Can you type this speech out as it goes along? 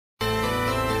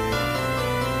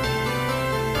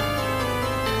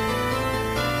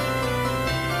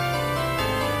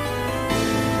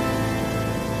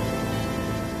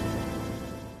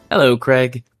Hello,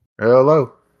 Craig.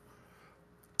 Hello.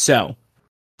 So,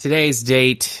 today's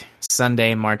date,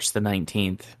 Sunday, March the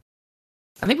 19th.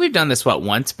 I think we've done this,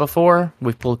 once before?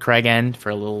 We've pulled Craig in for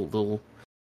a little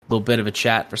bit of a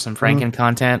chat for some Franken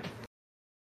content.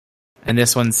 And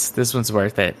this one's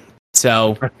worth it.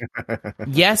 So,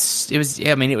 yes, it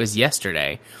was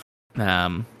yesterday.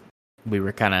 We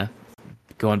were kind of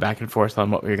going back and forth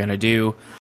on what we were going to do.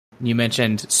 You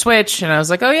mentioned Switch, and I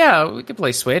was like, oh yeah, we could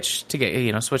play Switch to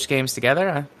get, Switch games together.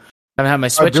 I haven't had my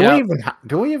Switch out.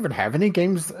 Do we even have any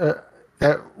games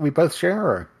that we both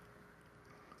share?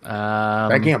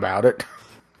 Or? Thinking about it.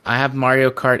 I have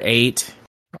Mario Kart 8.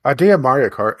 I do have Mario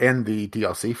Kart and the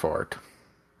DLC for it.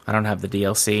 I don't have the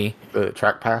DLC. The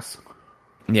Track Pass?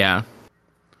 Yeah.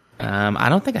 I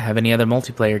don't think I have any other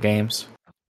multiplayer games.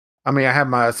 I mean, I have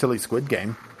my Silly Squid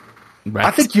game. Right.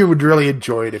 I think you would really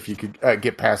enjoy it if you could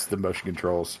get past the motion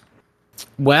controls.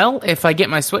 Well, if I get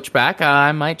my Switch back,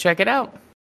 I might check it out.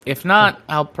 If not,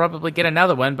 I'll probably get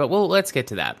another one, but let's get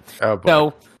to that. Oh,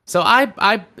 boy. So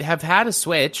I have had a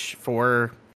Switch I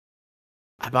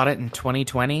bought it in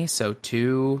 2020, so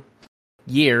 2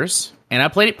 years, and I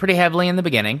played it pretty heavily in the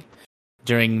beginning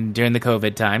during the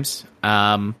COVID times.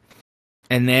 And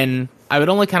then I would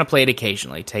only kind of play it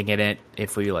occasionally, taking it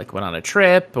if we went on a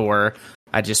trip, or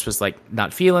I just was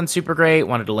not feeling super great,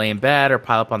 wanted to lay in bed or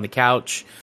pile up on the couch.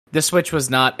 The Switch was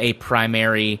not a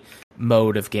primary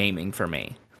mode of gaming for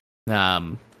me.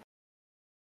 And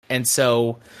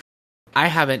so I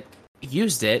haven't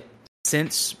used it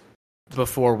since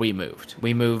before we moved.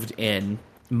 We moved in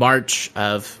March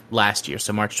of last year,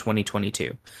 so March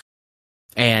 2022.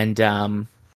 And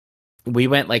we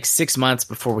went 6 months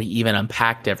before we even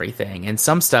unpacked everything. And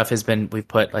some stuff we've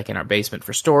put in our basement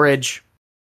for storage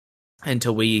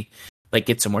until we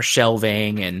get some more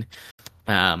shelving, and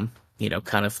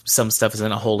kind of some stuff is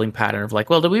in a holding pattern of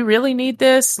well, do we really need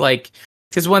this?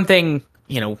 Because one thing,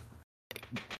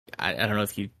 I don't know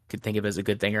if you could think of it as a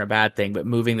good thing or a bad thing, but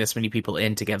moving this many people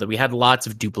in together, we had lots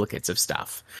of duplicates of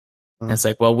stuff. And it's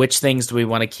well, which things do we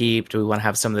want to keep? Do we want to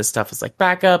have some of this stuff as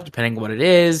backup, depending on what it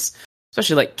is,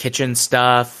 especially kitchen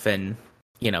stuff and,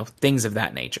 things of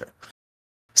that nature.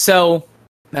 So,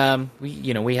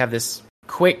 we have this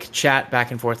quick chat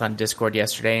back and forth on Discord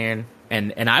yesterday,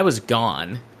 and I was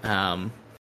gone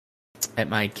at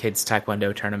my kids'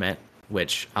 Taekwondo tournament,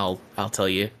 which I'll tell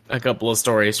you a couple of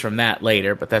stories from that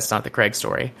later, but that's not the Craig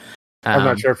story. I'm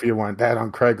not sure if you want that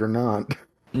on Craig or not.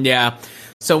 Yeah.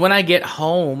 So when I get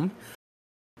home,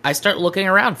 I start looking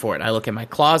around for it. I look in my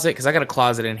closet, because I got a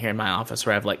closet in here in my office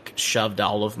where I've shoved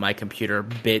all of my computer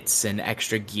bits and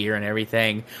extra gear and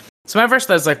everything. So my first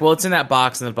thought is well, it's in that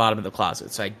box in the bottom of the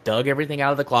closet. So I dug everything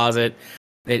out of the closet.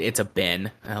 It's a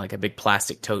bin, a big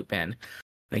plastic tote bin.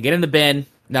 I get in the bin,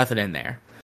 nothing in there.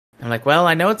 I'm well,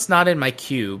 I know it's not in my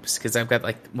cubes, because I've got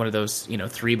one of those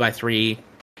 3x3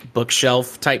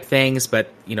 bookshelf type things,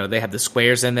 but they have the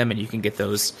squares in them, and you can get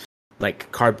those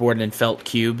cardboard and felt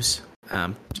cubes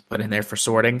to put in there for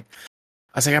sorting.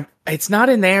 I was it's not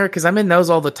in there because I'm in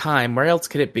those all the time. Where else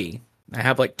could it be? I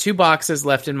have 2 boxes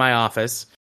left in my office.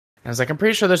 I was I'm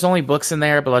pretty sure there's only books in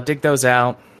there, but I'll dig those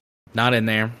out. Not in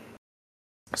there.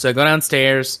 So I go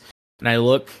downstairs and I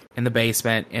look in the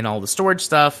basement in all the storage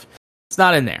stuff. It's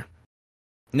not in there.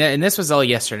 And this was all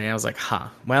yesterday. I was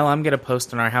well, I'm going to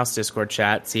post in our house Discord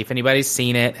chat, see if anybody's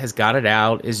seen it, has got it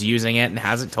out, is using it, and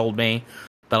hasn't told me.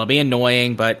 That'll be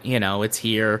annoying, but, it's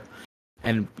here.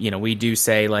 And, we do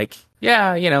say,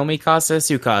 yeah, mi casa,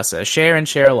 su casa, share and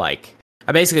share alike.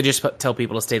 I basically just tell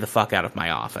people to stay the fuck out of my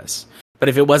office. But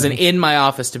if it wasn't in my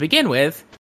office to begin with,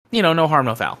 no harm,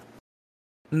 no foul.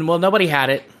 And, well, nobody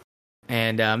had it.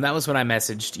 And that was when I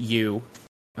messaged you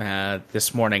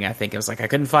this morning, I think. It was I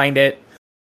couldn't find it.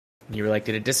 You were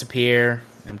did it disappear?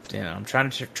 And, I'm trying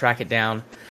to track it down.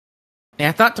 And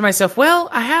I thought to myself, well,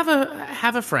 I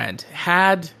have a friend.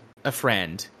 Had a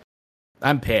friend.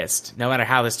 I'm pissed. No matter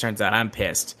how this turns out, I'm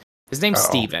pissed. His name's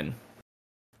Steven.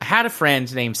 I had a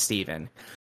friend named Steven.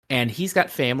 And he's got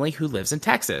family who lives in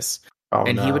Texas.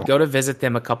 He would go to visit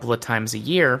them a couple of times a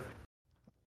year.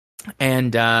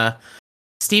 And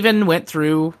Steven went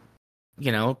through,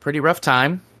 a pretty rough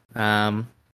time.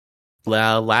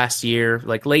 Last year,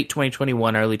 late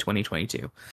 2021, early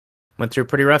 2022. Went through a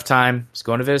pretty rough time. Was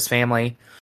going to visit his family.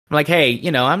 I'm hey,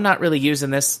 I'm not really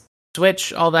using this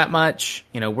Switch all that much.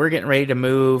 We're getting ready to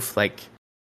move. I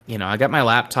got my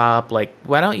laptop.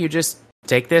 Why don't you just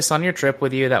take this on your trip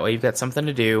with you? That way you've got something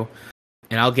to do.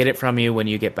 And I'll get it from you when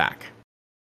you get back.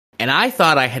 And I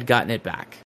thought I had gotten it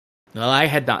back. Well, I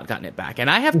had not gotten it back.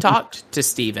 And I have talked to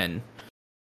Steven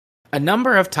a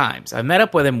number of times. I met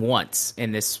up with him once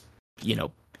in this,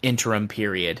 interim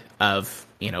period of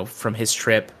from his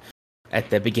trip at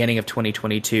the beginning of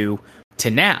 2022 to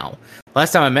now.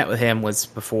 Last time I met with him was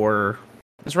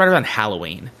right around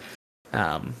Halloween.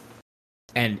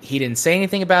 And he didn't say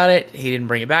anything about it. He didn't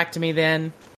bring it back to me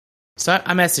then. So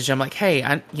I messaged him like, hey,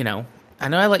 I know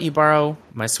I let you borrow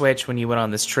my Switch when you went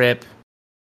on this trip.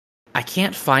 I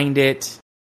can't find it.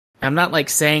 I'm not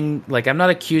I'm not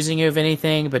accusing you of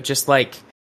anything, but just like,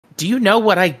 do you know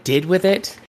what I did with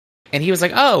it? And he was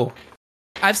like, oh,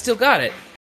 I've still got it.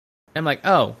 I'm like,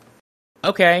 oh,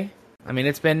 okay. I mean,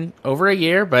 it's been over a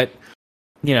year, but,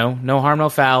 no harm, no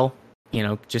foul.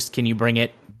 Just can you bring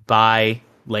it by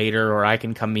later or I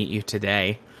can come meet you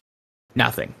today?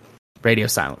 Nothing. Radio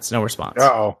silence. No response.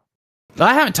 Uh-oh. Well,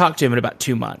 I haven't talked to him in about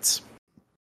 2 months.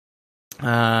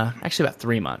 Actually, about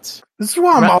 3 months. This is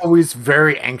why I'm always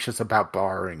very anxious about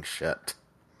borrowing shit.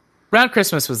 Around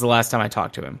Christmas was the last time I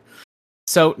talked to him.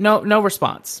 So, no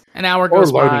response. An hour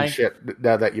goes by. Or loading shit,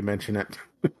 now that you mention it.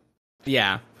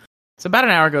 Yeah. So about an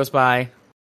hour goes by,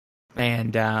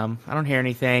 and I don't hear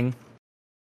anything.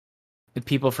 The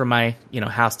people from my,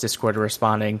 house Discord are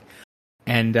responding.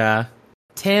 And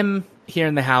Tim here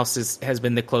in the house has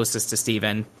been the closest to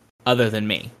Steven other than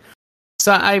me.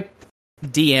 So I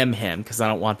DM him because I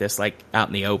don't want this out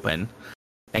in the open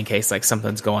in case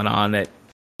something's going on that,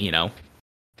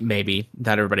 maybe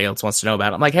not everybody else wants to know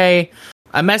about. I'm like, hey,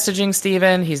 I'm messaging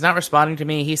Steven. He's not responding to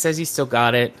me. He says he's still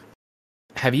got it.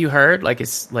 Have you heard? Where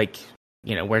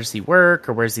does he work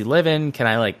or where's he living? Can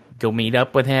I go meet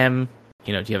up with him?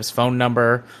 Do you have his phone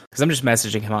number? Because I'm just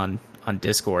messaging him on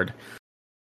Discord.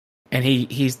 And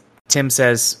Tim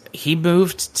says he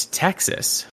moved to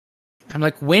Texas. I'm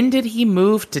like, when did he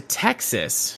move to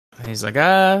Texas? And he's like,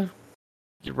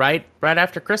 right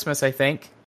after Christmas, I think.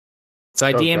 So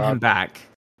I DM him back.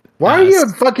 Why are you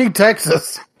in fucking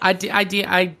Texas? I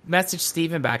messaged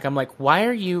Steven back. I'm like, why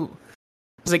are you?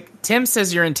 I was like, Tim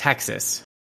says you're in Texas.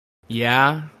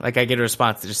 Yeah. I get a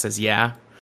response that just says, yeah.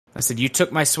 I said, you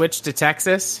took my Switch to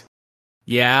Texas?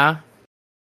 Yeah.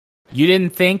 You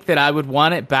didn't think that I would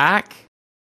want it back?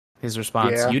 His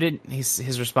response, yeah.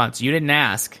 His response, you didn't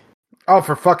ask. Oh,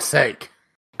 for fuck's sake.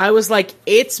 I was like,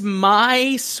 it's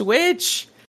my Switch.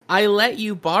 I let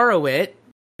you borrow it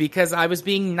because I was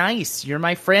being nice. You're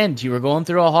my friend. You were going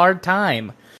through a hard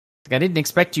time. I didn't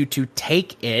expect you to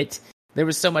take it. There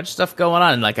was so much stuff going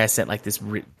on. And I sent this,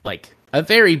 a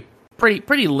very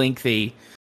pretty lengthy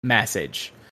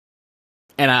message.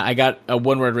 And I got a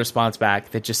one-word response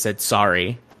back that just said,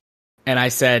 sorry. And I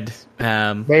said...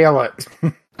 mail it.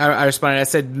 I responded, I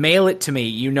said, mail it to me.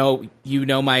 You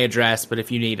know my address, but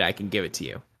if you need it, I can give it to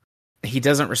you. He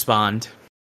doesn't respond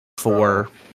for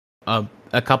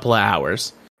a couple of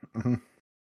hours.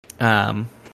 Mm-hmm.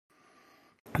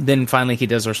 Then finally he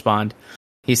does respond.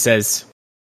 He says,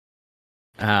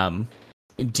 do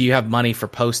you have money for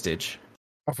postage?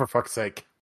 Oh, for fuck's sake.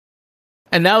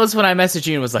 And that was when I messaged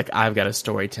you and was like, I've got a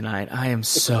story tonight. I am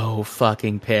so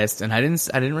fucking pissed. And I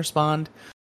didn't respond.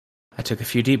 I took a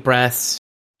few deep breaths.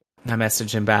 I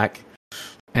messaged him back.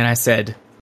 And I said,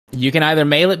 you can either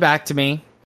mail it back to me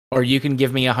or you can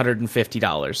give me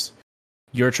 $150.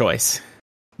 Your choice.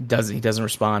 He doesn't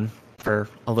respond for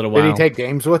a little while. Did he take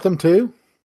games with him too?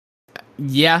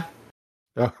 Yeah.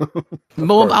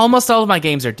 Almost all of my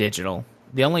games are digital.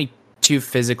 The only 2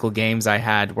 physical games I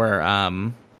had were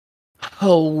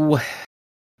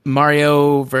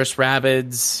Mario vs.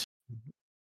 Rabbids.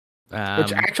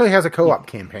 Which actually has a co-op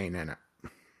campaign in it.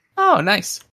 Oh,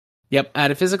 nice. Yep, I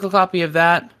had a physical copy of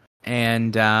that.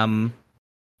 And, Island.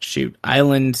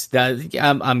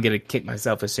 I'm going to kick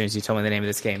myself as soon as you tell me the name of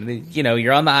this game.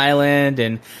 You're on the island,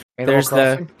 and there's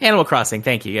the Animal Crossing.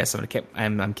 Thank you. Yes, I'm kicking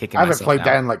myself. I haven't played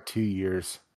that in 2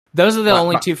 years. Those are the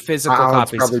only 2 physical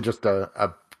copies. Probably just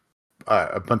a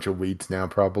bunch of weeds now,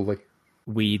 probably.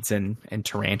 Weeds and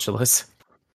tarantulas.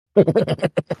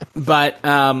 But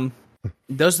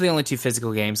those are the only 2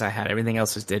 physical games I had. Everything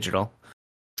else is digital.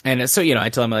 And so, I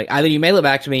tell him either you mail it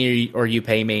back to me or you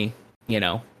pay me,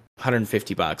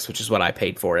 $150, which is what I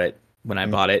paid for it when I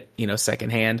bought it,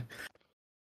 secondhand.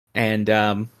 And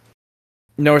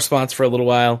no response for a little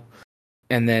while.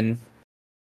 And then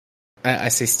I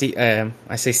say,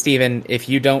 Steven, if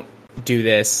you don't do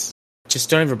this,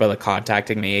 just don't ever bother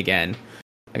contacting me again.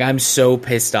 I'm so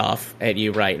pissed off at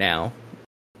you right now.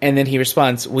 And then he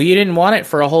responds, well, you didn't want it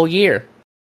for a whole year.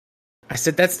 I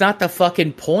said, that's not the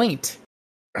fucking point,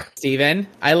 Steven.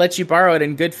 I let you borrow it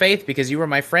in good faith because you were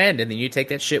my friend, and then you take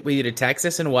that shit with you to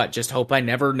Texas and what? Just hope I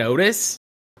never notice?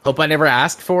 Hope I never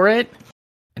asked for it?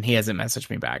 And he hasn't messaged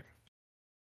me back.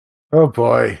 Oh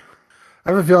boy. I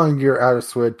have a feeling you're out of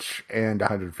Switch and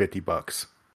 $150.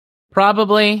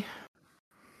 Probably.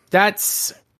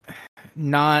 That's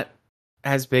not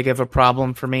as big of a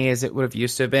problem for me as it would have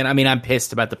used to have been. I mean, I'm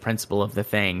pissed about the principle of the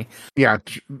thing. Yeah,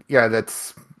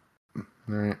 that's all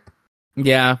right.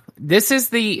 Yeah, this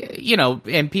is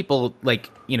and people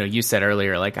you said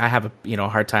earlier, like I have a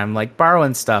hard time like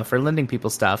borrowing stuff or lending people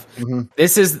stuff. Mm-hmm.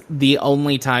 This is the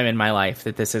only time in my life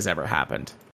that this has ever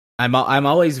happened. I'm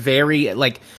always very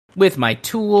like with my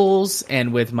tools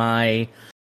and with my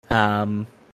anything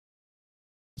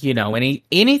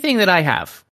that I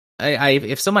have. I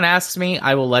if someone asks me,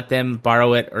 I will let them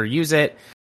borrow it or use it,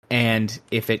 and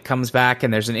if it comes back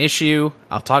and there's an issue,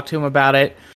 I'll talk to them about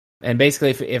it. And basically,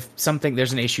 if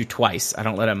there's an issue twice, I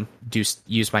don't let them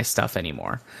use my stuff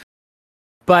anymore.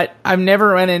 But I've never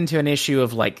run into an issue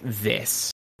of like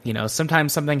this.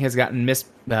 Sometimes something has gotten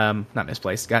not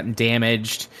misplaced, gotten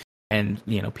damaged, and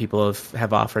people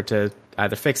have offered to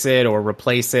either fix it or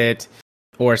replace it,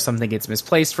 or something gets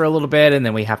misplaced for a little bit, and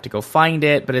then we have to go find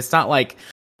it. But it's not like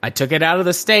I took it out of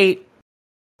the state.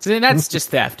 So that's just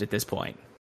theft at this point.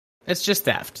 It's just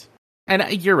theft.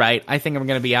 And you're right. I think I'm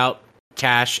going to be out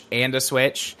cash and a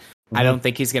Switch. I don't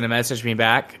think he's going to message me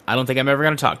back. I don't think I'm ever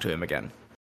going to talk to him again.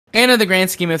 And in the grand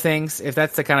scheme of things, if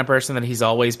that's the kind of person that he's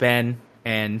always been,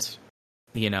 and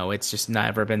it's just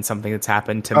never been something that's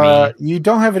happened to me. You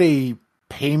don't have any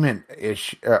payment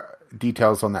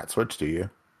details on that Switch, do you?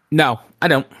 No, I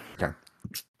don't. Okay.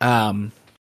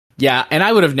 Yeah, and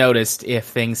I would have noticed if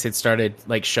things had started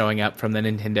like showing up from the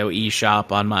Nintendo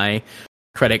eShop on my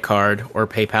credit card or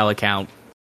PayPal account,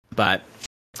 but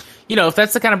if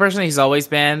that's the kind of person he's always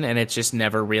been, and it's just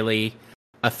never really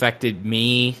affected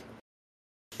me,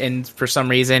 and for some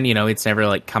reason, it's never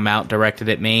like come out directed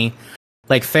at me,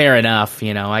 like fair enough,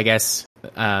 I guess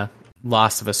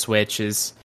loss of a Switch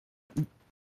is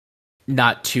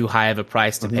not too high of a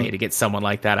price to pay to get someone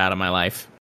like that out of my life.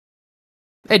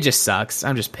 It just sucks.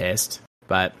 I'm just pissed,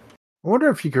 but I wonder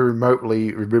if you could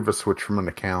remotely remove a Switch from an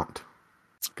account,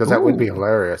 because that would be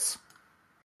hilarious.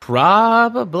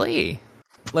 Probably.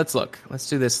 Let's look. Let's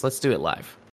do this. Let's do it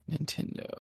live. Nintendo.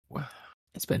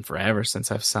 It's been forever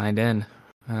since I've signed in.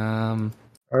 Sign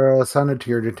into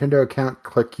your Nintendo account,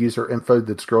 click user info,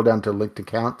 then scroll down to linked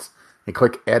accounts, and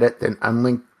click edit, then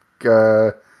unlink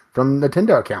from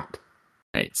Nintendo account.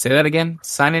 All right, say that again.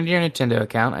 Sign into your Nintendo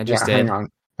account. I just did. Hang on.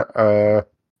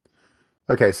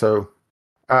 Okay, so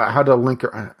how to link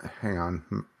hang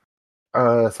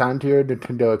on. Sign into your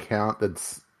Nintendo account, then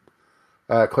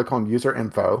click on user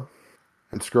info,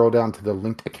 and scroll down to the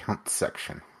linked account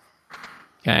section.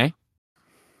 Okay.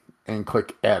 And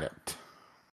click edit.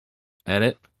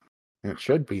 Edit. And it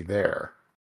should be there.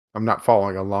 I'm not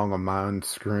following along on my own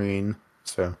screen,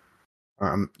 so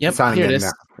I'm signing here in it is.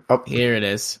 now. Oh. Here it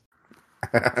is.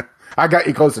 I got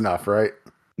you close enough, right?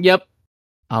 Yep.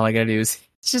 All I gotta do is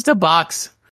it's just a box.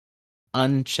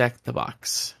 Uncheck the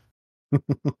box.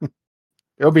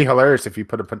 It'll be hilarious if you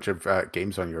put a bunch of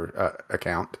games on your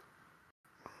account.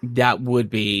 That would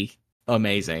be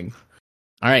amazing.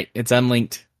 All right, it's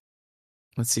unlinked.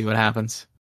 Let's see what happens.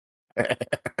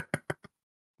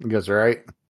 You guys all right?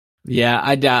 Yeah,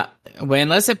 I doubt.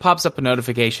 Unless it pops up a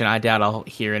notification, I doubt I'll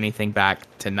hear anything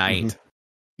back tonight. Mm-hmm.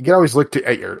 You can always look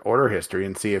at your order history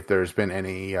and see if there's been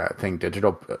any thing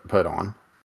digital put on.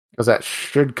 Because that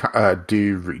should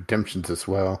do redemptions as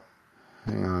well.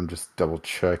 Hang on, I'm just double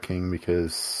checking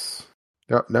because...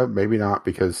 No, maybe not,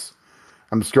 because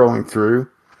I'm scrolling through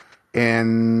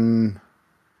and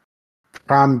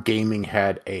Prime Gaming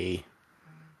had a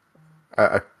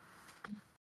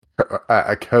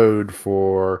code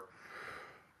for...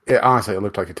 Honestly, it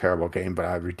looked like a terrible game, but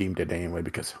I redeemed it anyway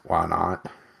because why not?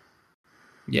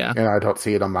 Yeah. And I don't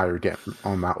see it on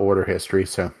my order history,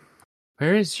 so...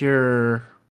 Where is your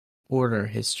order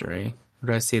history?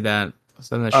 Where do I see that? Is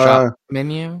that in the shop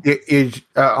menu? It is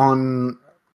on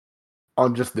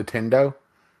just Nintendo.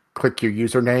 Click your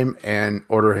username and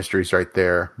order history's right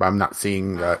there, but I'm not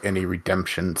seeing any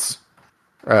redemptions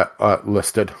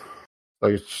listed.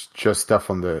 Like it's just stuff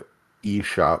on the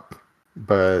eShop,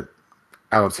 but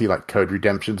I don't see like code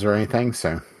redemptions or anything.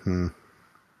 So,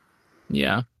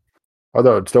 Yeah.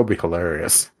 Although it'd still be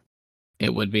hilarious.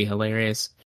 It would be hilarious.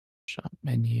 Shop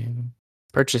menu.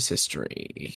 Purchase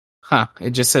history. Huh. It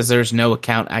just says there's no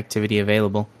account activity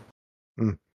available.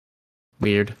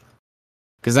 Weird.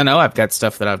 Because I know I've got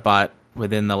stuff that I've bought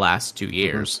within the last 2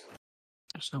 years.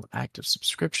 There's no active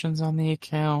subscriptions on the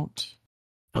account.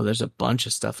 Oh, there's a bunch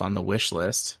of stuff on the wish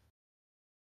list.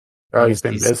 Oh, he's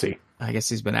been busy. I guess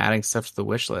he's been adding stuff to the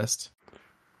wish list.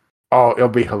 Oh, it'll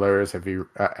be hilarious if you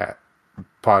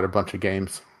bought a bunch of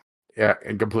games. Yeah,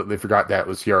 and completely forgot that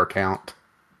was your account.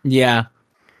 Yeah.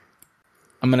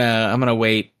 I'm gonna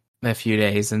wait a few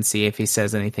days and see if he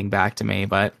says anything back to me,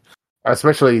 but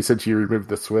Especially since you removed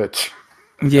the Switch.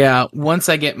 Yeah, once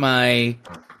I get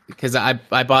because I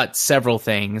bought several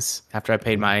things after I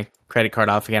paid Mm-hmm. my credit card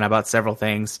off again. I bought several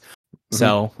things, Mm-hmm.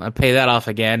 so I pay that off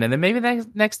again, and then maybe the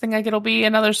next thing I get will be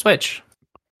another Switch.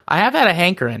 I have had a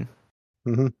hankering.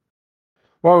 Mm-hmm.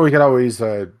 Well, we could always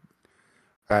uh,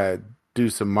 do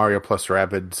some Mario plus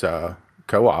Rabbids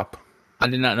co-op. I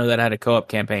did not know that had a co-op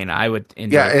campaign. I would Yeah,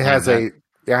 enjoy playing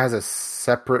that. it has a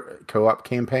separate co-op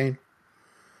campaign.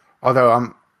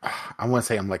 Although I want to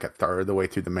say I'm like a third of the way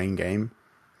through the main game,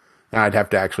 and I'd have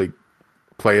to actually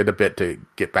play it a bit to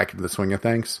get back into the swing of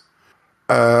things.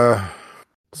 Uh,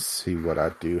 let's see what I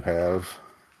do have.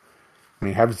 I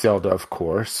mean, I have Zelda, of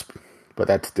course, but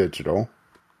that's digital.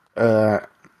 Uh,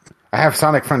 I have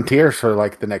Sonic Frontiers for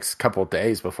like the next couple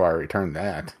days before I return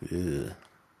that. Ugh.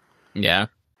 Yeah.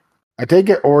 I did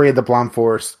get Ori of the Blind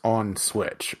Forest on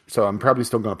Switch, so I'm probably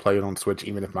still going to play it on Switch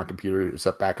even if my computer is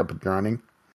back up and running.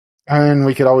 And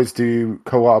we could always do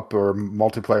co-op or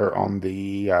multiplayer on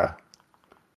the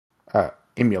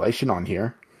emulation on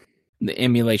here. The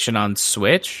emulation on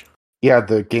Switch. Yeah,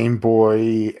 the Game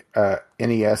Boy,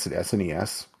 NES, and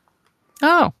SNES.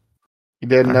 Oh, You I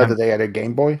didn't don't know have. that they had a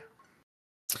Game Boy?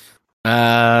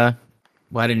 Well,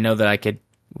 I didn't know that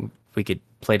we could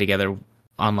play together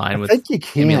I online with think you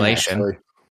can emulation. actually.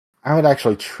 I would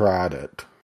actually tried it.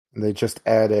 They just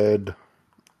added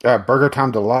Burger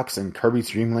Time Deluxe and Kirby's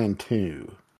Dream Land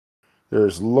 2.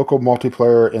 There's local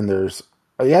multiplayer and there's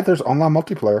online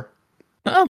multiplayer.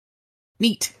 Oh,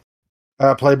 neat.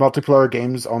 Play multiplayer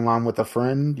games online with a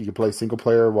friend. You can play single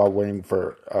player while waiting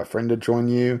for a friend to join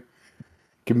you.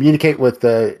 Communicate with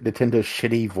the Nintendo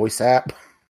shitty voice app.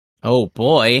 Oh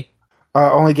boy.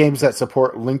 Only games that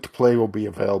support linked play will be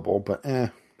available, but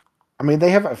I mean,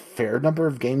 they have a fair number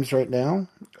of games right now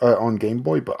on Game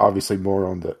Boy, but obviously more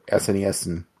on the SNES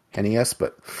and NES.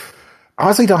 But I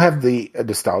honestly don't have the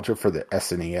nostalgia for the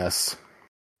SNES.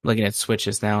 Looking at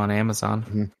Switches now on Amazon.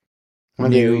 Mm-hmm. I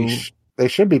mean, New they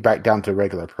should be back down to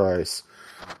regular price.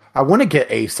 I want to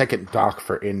get a second dock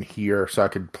for in here so I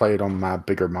could play it on my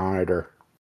bigger monitor.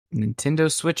 Nintendo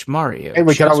Switch Mario. Hey,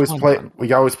 Choose one button. we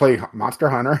could always play Monster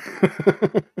Hunter.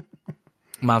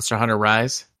 Monster Hunter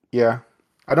Rise. Yeah.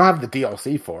 I don't have the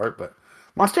DLC for it, but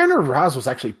Monster Hunter Rise was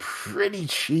actually pretty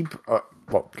cheap,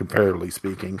 well, comparatively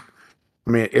speaking. I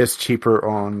mean, it is cheaper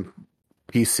on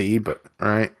PC, but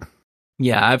right.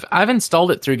 Yeah, I've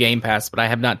installed it through Game Pass, but I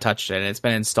have not touched it. It's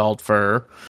been installed for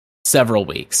several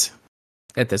weeks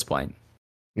at this point.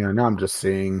 You know, now I'm just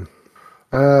seeing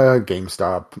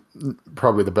GameStop,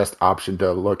 probably the best option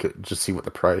to look at, just see what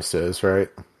the price is, right?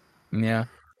 Yeah.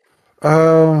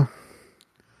 Uh,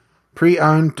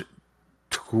 pre-owned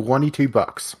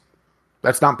 $22.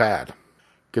 That's not bad.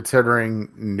 Considering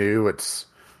new, it's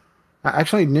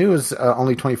actually new is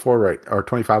only 24 right or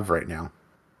 25 right now.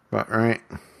 But right,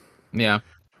 Yeah.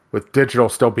 with digital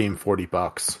still being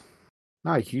 $40.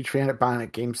 Not a huge fan of buying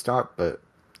at GameStop, but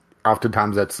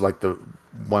oftentimes that's like the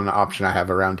one option I have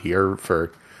around here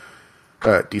for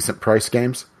decent price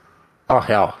games. Oh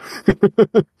hell,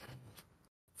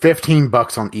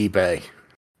 $15 on eBay.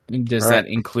 Does Right? that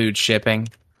include shipping?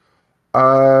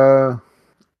 Uh,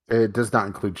 it does not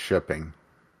include shipping.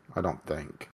 I don't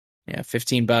think. Yeah,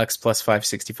 $15 plus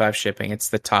 $5.65 shipping. It's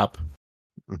the top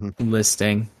Mm-hmm.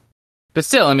 listing. But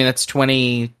still, I mean, that's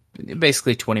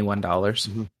basically $21.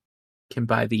 Mm-hmm. Can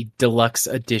buy the deluxe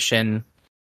edition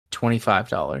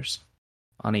 $25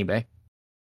 on eBay.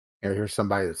 Here's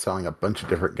somebody that's selling a bunch of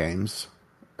different games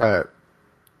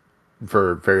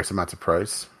for various amounts of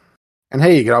price. And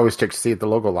hey, you can always check to see if the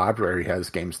local library has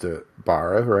games to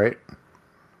borrow, right?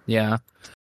 Yeah.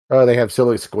 They have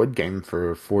Silly Squid Game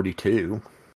for 42.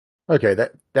 Okay,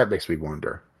 that makes me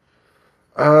wonder.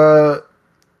 I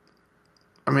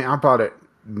mean, I bought it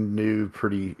new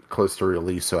pretty close to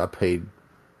release, so I paid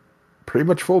pretty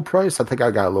much full price. I think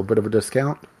I got a little bit of a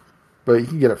discount, but you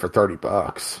can get it for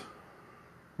 $30,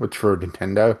 which for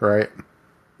Nintendo, right?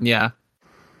 Yeah.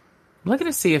 I'm looking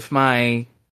to see if my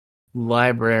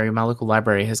local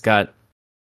library has got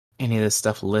any of this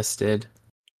stuff listed.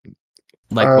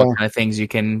 Like what kind of things you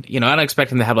can, I don't expect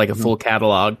them to have like a full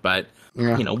catalog, but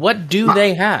Yeah. What do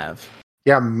they have?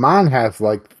 Yeah, mine have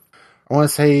like, I want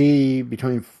to say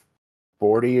between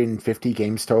 40 and 50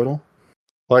 games total.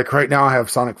 Like right now I have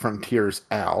Sonic Frontiers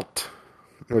out,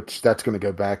 which that's going to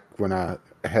go back when I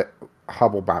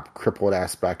hobble my crippled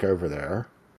ass back over there,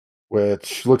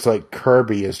 which looks like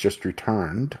Kirby has just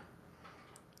returned.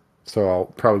 So I'll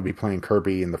probably be playing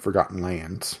Kirby in the Forgotten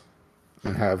Lands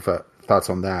and have thoughts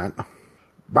on that.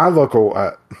 My local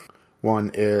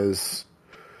one is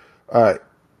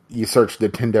you search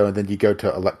Nintendo and then you go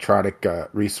to electronic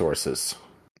resources.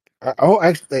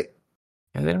 Actually,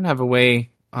 Yeah, they don't have a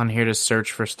way on here to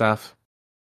search for stuff.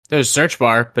 There's a search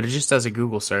bar, but it just does a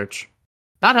Google search.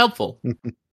 Not helpful.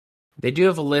 They do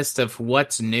have a list of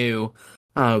what's new.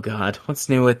 Oh God, what's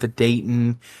new at the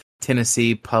Dayton,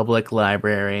 Tennessee Public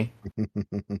Library?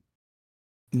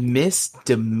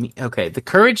 Okay, The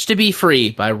Courage to Be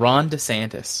Free by Ron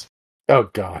DeSantis. oh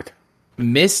God.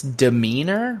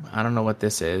 Misdemeanor? I don't know what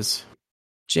this is.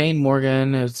 Jane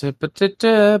Morgan is I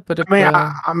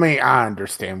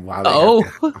understand why they have Oh,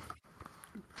 to.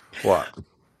 What?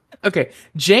 okay.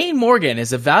 Jane Morgan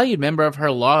is a valued member of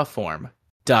her law firm,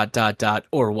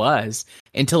 or was,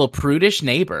 until a prudish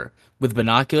neighbor, with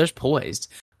binoculars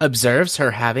poised, observes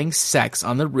her having sex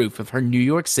on the roof of her New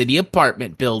York City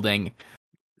apartment building.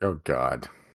 Oh God.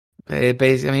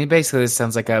 Basically, this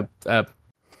sounds like a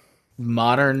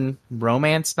modern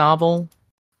romance novel.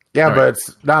 Yeah, All but right.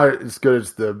 it's not as good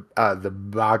as the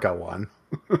MAGA one.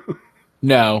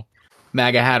 No,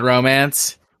 MAGA hat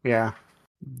romance. Yeah.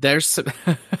 There's some...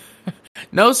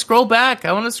 No, scroll back.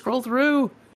 I want to scroll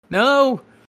through. No.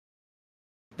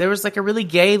 There was like a really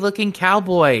gay looking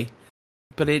cowboy,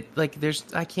 but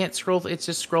I can't scroll. It's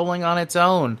just scrolling on its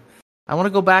own. I want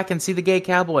to go back and see the gay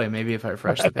cowboy. Maybe if I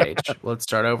refresh the page. Let's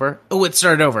start over. Oh, it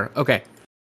started over. Okay.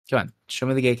 Come on. Show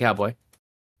me the gay cowboy.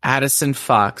 Addison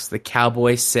Fox, the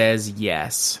cowboy says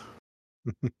yes.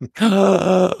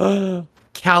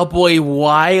 Cowboy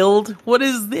Wild? What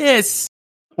is this?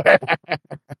 All right,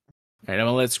 I'm going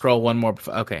to let it scroll one more.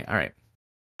 Okay, all right.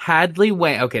 Hadley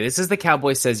Wayne. Okay, this is the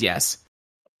cowboy says yes.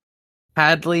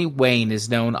 Hadley Wayne is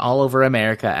known all over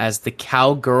America as the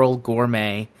Cowgirl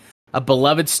Gourmet, a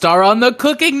beloved star on the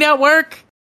Cooking Network.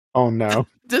 Oh no.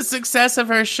 The success of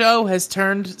her show has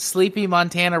turned sleepy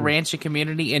Montana ranching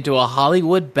community into a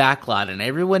Hollywood backlot, and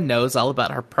everyone knows all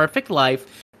about her perfect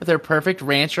life with her perfect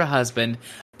rancher husband,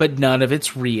 but none of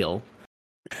it's real.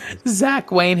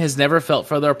 Zach Wayne has never felt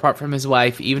further apart from his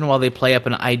wife, even while they play up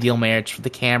an ideal marriage for the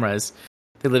cameras.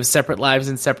 They live separate lives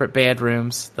in separate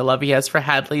bedrooms. The love he has for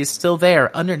Hadley is still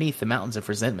there, underneath the mountains of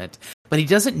resentment, but he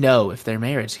doesn't know if their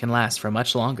marriage can last for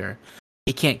much longer.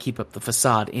 He can't keep up the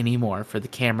facade anymore for the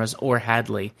cameras or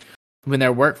Hadley. When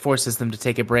their work forces them to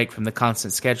take a break from the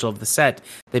constant schedule of the set,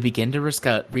 they begin to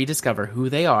rediscover who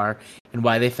they are and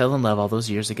why they fell in love all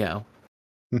those years ago.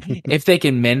 If they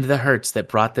can mend the hurts that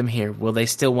brought them here, will they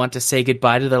still want to say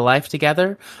goodbye to their life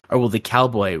together? Or will the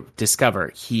cowboy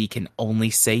discover he can only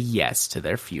say yes to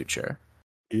their future?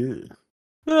 Ew.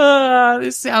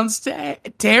 This sounds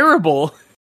terrible,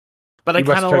 but I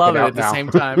kind of love it at the same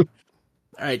time.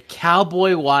 All right,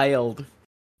 Cowboy Wild.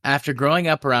 After growing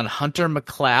up around Hunter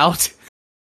McLeod.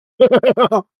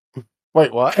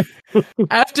 Wait, what?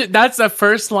 That's the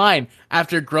first line.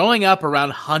 After growing up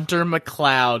around Hunter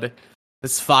McLeod.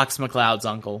 This Fox McCloud's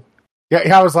uncle.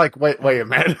 Yeah, I was like, wait a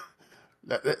minute.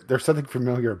 There's something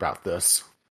familiar about this.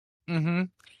 Mm-hmm.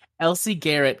 Elsie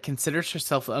Garrett considers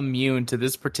herself immune to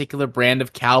this particular brand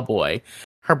of cowboy.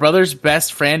 Her brother's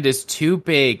best friend is too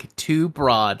big, too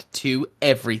broad, too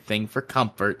everything for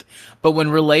comfort. But when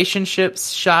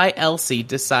relationships shy Elsie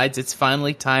decides it's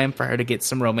finally time for her to get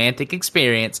some romantic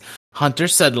experience, Hunter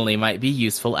suddenly might be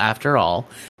useful after all.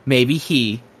 Maybe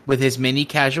he, with his many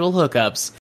casual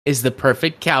hookups, is the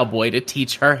perfect cowboy to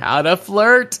teach her how to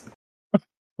flirt.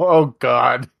 Oh,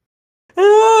 God.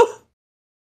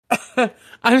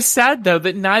 I'm sad, though,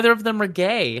 that neither of them are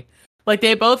gay. Like,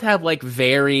 they both have, like,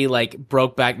 very, like,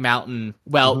 Brokeback Mountain.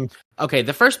 Well, okay,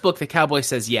 the first book, The Cowboy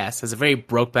Says Yes, has a very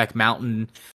Brokeback Mountain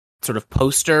sort of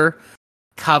poster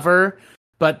cover.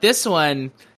 But this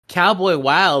one, Cowboy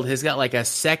Wild, has got, like, a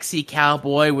sexy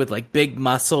cowboy with, like, big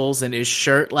muscles and his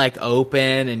shirt, like,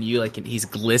 open and he's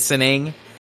glistening.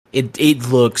 It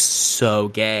looks so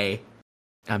gay.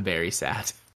 I'm very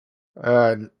sad.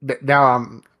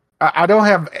 Now I don't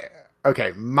have.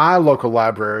 Okay, my local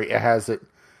library, it has it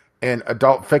in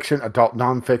adult fiction, adult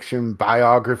nonfiction,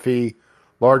 biography,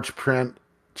 large print,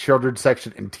 children's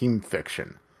section, and teen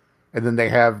fiction. And then they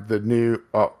have the new.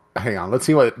 Oh, hang on. Let's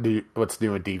see what's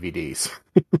new in DVDs.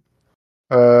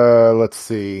 Let's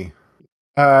see.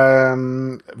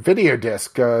 Video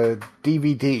disc,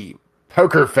 DVD,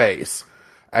 Poker Face.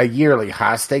 A yearly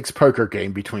high-stakes poker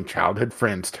game between childhood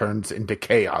friends turns into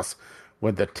chaos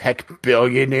when the tech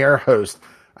billionaire host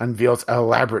unveils an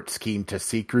elaborate scheme to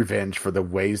seek revenge for the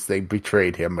ways they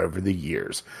betrayed him over the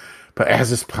years. But as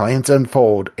his plans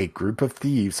unfold, a group of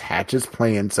thieves hatches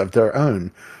plans of their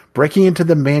own, breaking into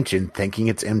the mansion thinking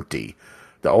it's empty.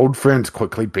 The old friends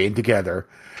quickly band together,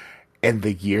 and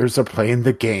the years of playing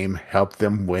the game help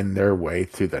them win their way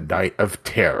through the night of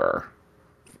terror.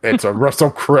 It's a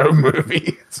Russell Crowe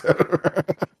movie. So.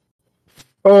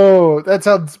 Oh, that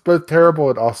sounds both terrible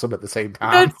and awesome at the same That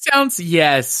time. sounds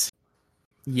yes.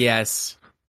 It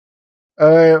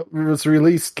was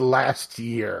released last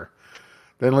year.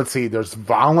 Then let's see. There's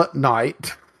Violent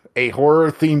Night, a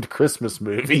horror-themed Christmas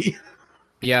movie.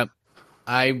 Yep.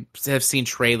 I have seen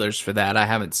trailers for that. I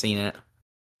haven't seen it.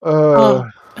 Uh,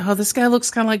 Oh, this guy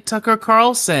looks kind of like Tucker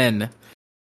Carlson.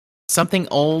 Something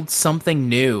old, something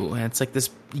new. And it's like this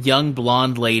young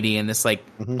blonde lady and this like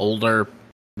mhm. older,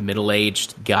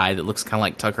 middle-aged guy that looks kind of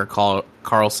like Tucker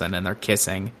Carlson, and they're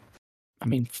kissing. I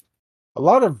mean, A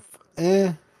lot of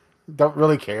don't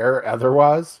really care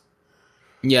otherwise.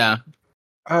 yeah,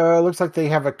 Looks like they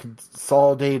have a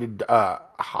consolidated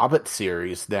Hobbit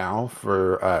series now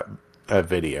for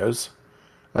videos.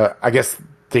 I guess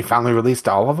they finally released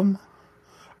all of them.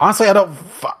 Honestly, I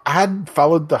hadn't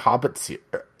followed the Hobbit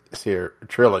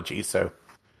trilogy, so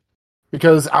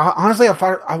because honestly,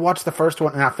 I watched the first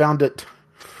one and I found it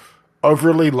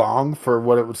overly long for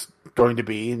what it was going to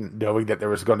be, and knowing that there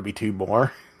was going to be two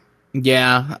more.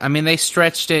 yeah. I mean, they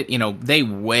stretched it. They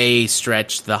way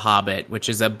stretched The Hobbit, which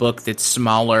is a book that's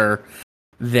smaller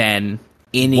than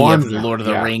any of the Lord of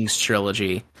the Yeah. Rings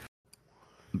trilogy.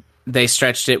 They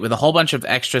stretched it with a whole bunch of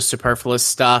extra superfluous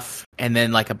stuff, and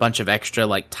then like a bunch of extra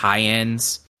like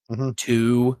tie-ins Mhm.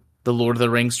 to the Lord of the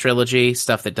Rings trilogy,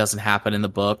 stuff that doesn't happen in the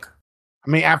book. I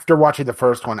mean, after watching the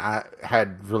first one, I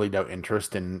had really no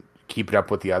interest in keeping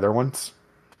up with the other ones.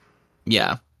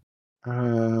 Yeah.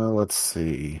 Let's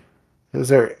see. Is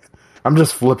there? I'm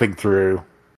just flipping through.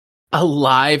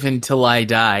 Alive Until I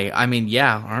Die. I mean,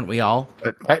 yeah, aren't we all?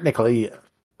 Technically,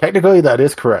 that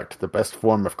is correct. The best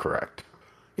form of correct.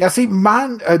 Yeah. See,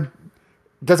 mine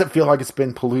doesn't feel like it's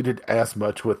been polluted as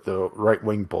much with the right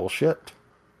wing bullshit.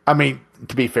 I mean,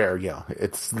 to be fair,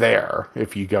 it's there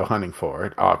if you go hunting for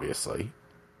it, obviously.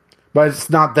 But it's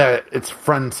not that it's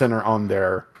front and center on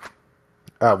their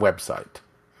website,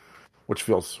 which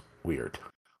feels weird.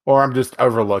 Or I'm just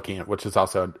overlooking it, which is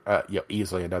also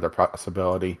easily another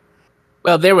possibility.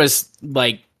 Well, there was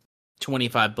like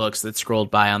 25 books that scrolled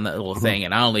by on that little thing,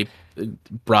 and I only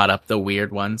brought up the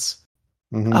weird ones.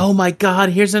 Mm-hmm. Oh my god,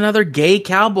 here's another gay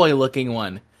cowboy looking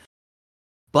one.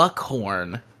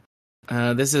 Buckhorn.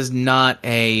 This is not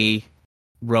a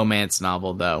romance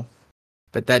novel, though.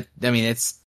 But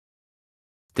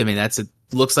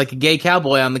looks like a gay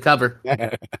cowboy on the cover.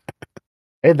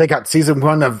 Hey, they got season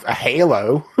 1 of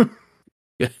Halo.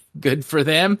 Good for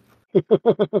them.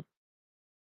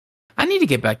 I need to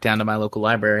get back down to my local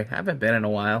library. I haven't been in a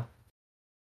while.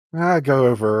 I go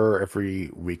over every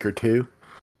week or two.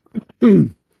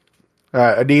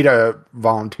 Anita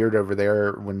volunteered over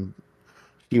there when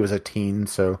she was a teen,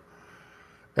 so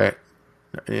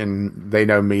and they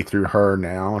know me through her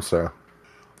now, so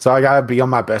I gotta be on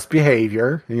my best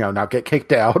behavior, not get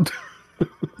kicked out.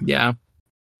 Yeah.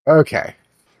 Okay.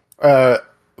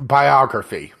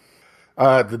 Biography.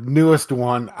 The newest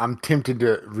one I'm tempted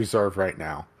to reserve right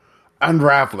now.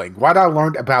 Unraveling. What I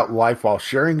learned about life while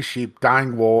shearing sheep,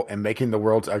 dyeing wool, and making the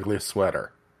world's ugliest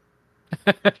sweater.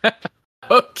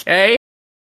 Okay.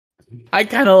 I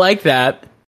kind of like that.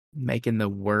 Making the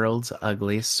world's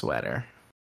ugliest sweater.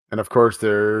 And of course,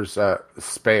 there's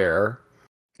Spare.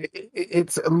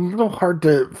 It's a little hard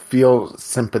to feel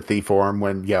sympathy for him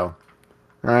when,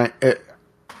 right?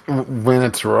 When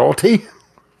it's royalty,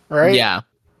 right? Yeah.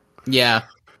 Yeah.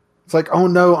 It's like, oh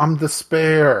no, I'm the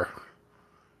Spare.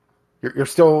 You're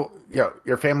still,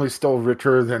 your family's still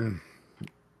richer than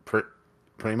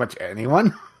pretty much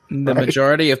anyone. The right?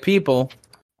 majority of people.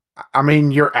 I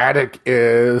mean, your attic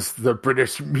is the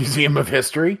British Museum of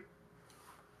History.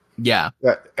 Yeah.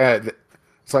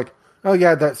 It's like, oh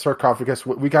yeah, that sarcophagus,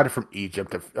 we got it from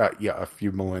Egypt, a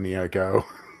few millennia ago.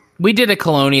 We did a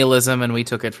colonialism and we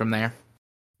took it from there.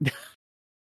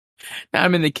 Now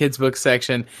I'm in the kids' book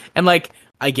section. And like,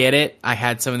 I get it. I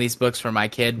had some of these books for my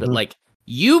kid, but like,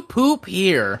 you poop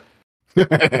here.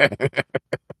 I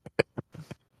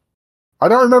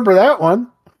don't remember that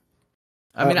one.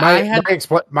 I mean,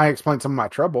 might explain some of my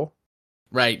trouble.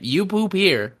 Right, you poop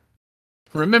here.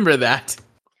 Remember that.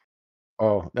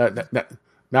 Oh,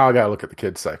 now I gotta look at the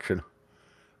kids section.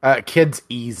 Kids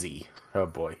Easy. Oh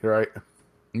boy, right?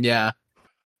 Yeah.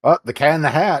 Oh, The Cat in the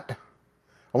Hat.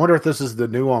 I wonder if this is the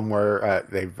new one where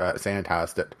they've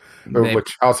sanitized it,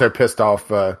 which also pissed off.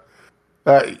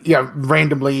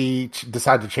 Randomly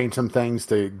decide to change some things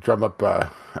to drum up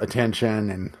attention,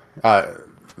 and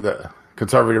the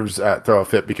conservatives throw a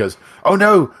fit because, oh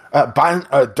no,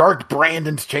 Dark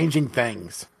Brandon's changing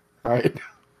things, right?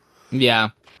 Yeah.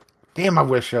 Damn, I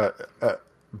wish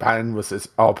Biden was as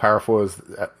all powerful as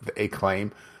they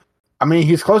claim. I mean,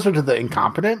 he's closer to the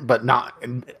incompetent, but not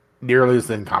nearly as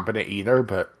incompetent either,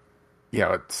 but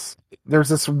there's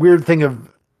this weird thing of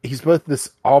he's both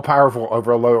this all powerful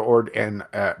overlord and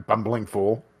bumbling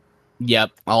fool.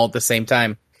 Yep, all at the same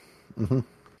time. Mm-hmm.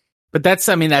 But that's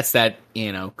that,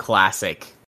 classic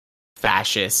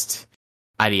fascist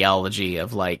ideology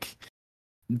of like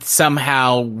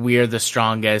somehow we're the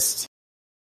strongest,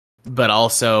 but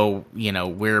also,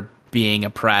 we're being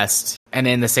oppressed. And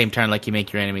in the same turn, like you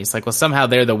make your enemies like, well, somehow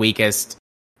they're the weakest,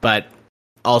 but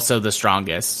also the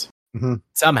strongest. Mm-hmm.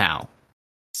 Somehow.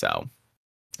 So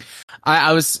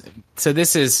I was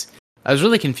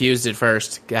really confused at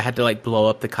first. I had to like blow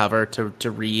up the cover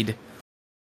to read.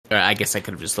 Or I guess I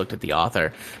could have just looked at the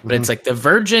author, but It's like the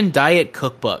Virgin Diet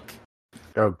Cookbook.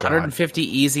 Oh, God. 150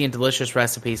 easy and delicious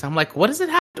recipes. I'm like, what does it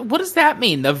have? What does that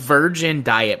mean? The Virgin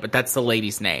Diet, but that's the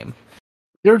lady's name.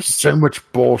 There's so much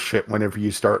bullshit whenever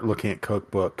you start looking at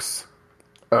cookbooks.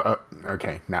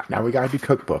 Okay, now we gotta do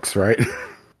cookbooks, right?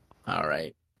 All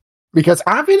right. Because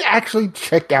I haven't actually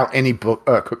checked out any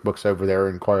cookbooks over there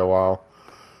in quite a while.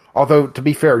 Although, to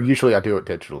be fair, usually I do it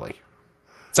digitally.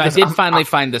 So I did finally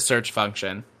find the search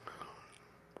function.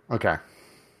 Okay.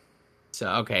 So,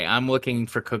 okay, I'm looking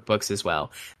for cookbooks as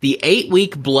well. The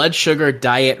 8-week blood sugar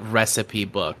diet recipe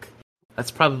book.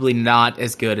 That's probably not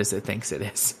as good as it thinks it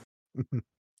is.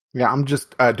 Yeah, I'm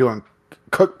just doing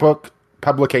cookbook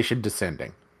publication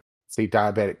descending. See,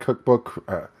 diabetic cookbook,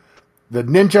 the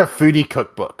Ninja Foodie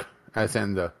Cookbook, as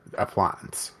in the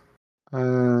appliance.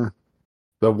 The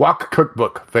Wok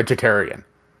Cookbook, vegetarian,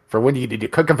 for when you need to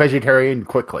cook a vegetarian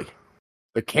quickly.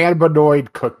 The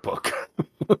Cannabinoid Cookbook.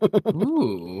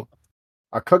 Ooh.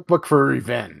 A cookbook for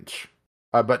revenge.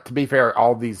 But to be fair,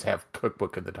 all these have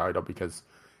cookbook in the title because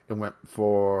it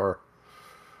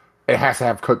has to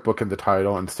have cookbook in the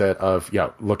title instead of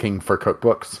looking for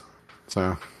cookbooks.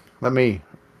 So let me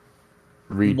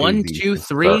read 1, 2,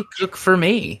 3, cook for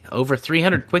me. Over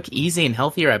 300 quick, easy, and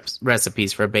healthy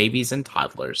recipes for babies and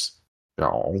toddlers.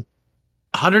 Oh.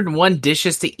 101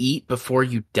 dishes to eat before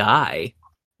you die.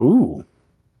 Ooh.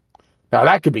 Now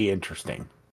that could be interesting.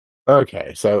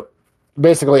 Okay, so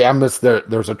basically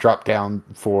there's a drop down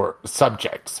for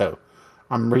subject, so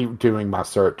I'm redoing my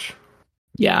search.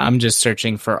 Yeah, I'm just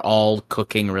searching for all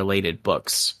cooking related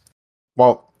books.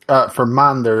 Well, for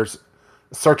mine, there's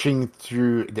searching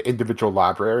through the individual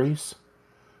libraries.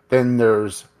 Then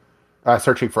there's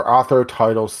searching for author,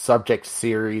 title, subject,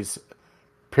 series,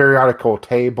 periodical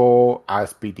table,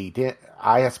 ISBN,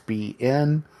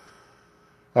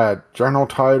 journal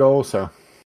title. So,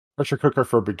 pressure cooker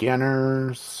for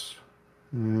beginners.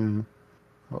 An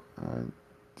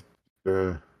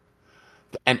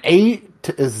A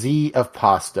to Z of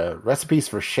pasta. Recipes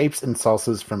for shapes and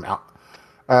salsas from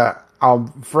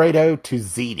Alfredo to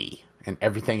ziti and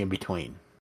everything in between.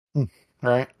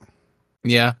 Right?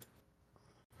 Yeah.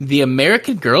 The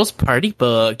American Girls Party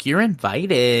Book. You're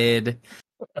invited.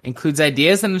 Includes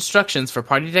ideas and instructions for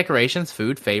party decorations,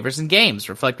 food, favors, and games,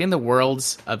 reflecting the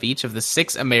worlds of each of the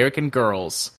 6 American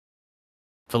girls.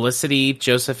 Felicity,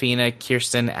 Josephina,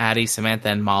 Kirsten, Addie, Samantha,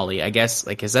 and Molly. I guess,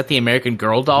 is that the American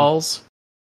Girl dolls?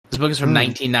 This book is from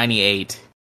 1998.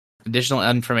 Additional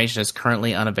information is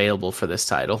currently unavailable for this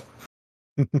title.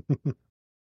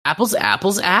 Apples,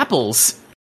 apples, apples.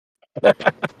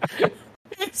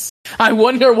 I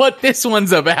wonder what this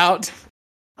one's about.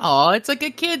 Oh, it's like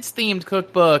a kids-themed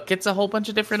cookbook. It's a whole bunch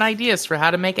of different ideas for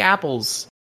how to make apples.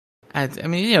 I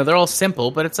mean, they're all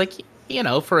simple, but it's like,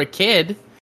 for a kid,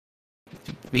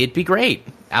 it'd be great.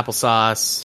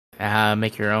 Applesauce,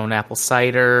 make your own apple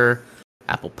cider,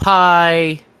 apple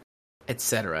pie,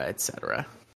 etc., etc.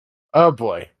 Oh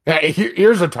boy! Hey,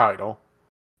 here's a title.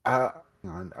 I'm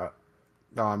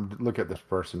look at this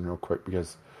person real quick because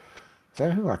is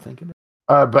that who I think it is?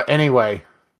 But anyway,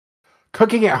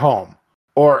 cooking at home,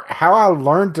 or how I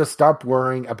learned to stop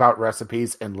worrying about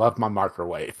recipes and love my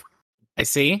microwave. I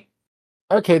see.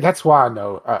 Okay, that's why I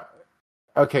know.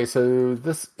 Okay, so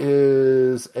this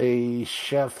is a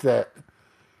chef that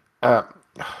I'm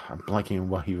blanking on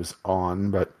what he was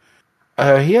on, but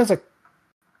he has a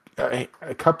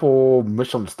couple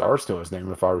Michelin stars to his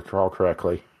name, if I recall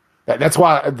correctly. That's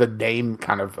why the name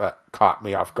kind of caught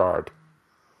me off guard.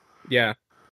 Yeah.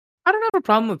 I don't have a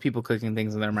problem with people cooking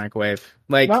things in their microwave.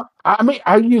 No, I mean,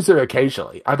 I use it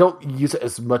occasionally. I don't use it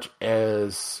as much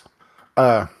as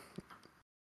I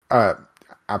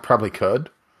probably could.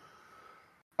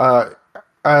 Do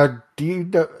you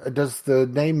know, does the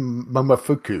name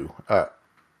Momofuku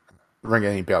ring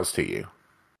any bells to you?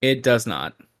 It does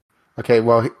not. Okay,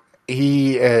 well,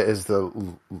 he is the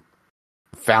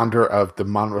founder of the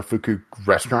Momofuku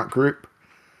restaurant group.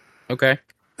 Okay.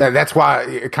 That's why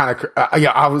it kind of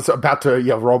I was about to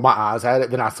roll my eyes at it,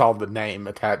 then I saw the name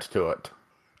attached to it.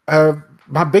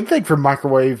 My big thing for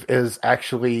microwave is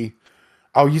actually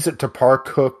I'll use it to par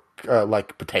cook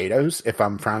like potatoes if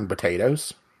I'm frying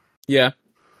potatoes. Yeah.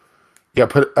 Yeah,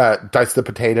 dice the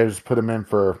potatoes, put them in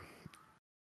for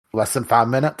less than 5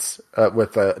 minutes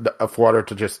with enough water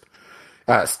to just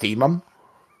steam them.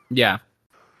 Yeah.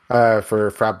 For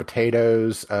fried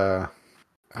potatoes.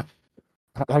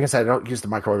 Like I said, I don't use the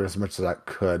microwave as much as I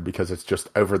could because it's just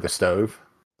over the stove.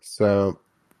 So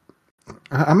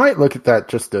I might look at that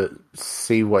just to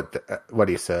see what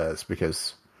he says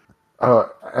because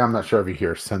I'm not sure if you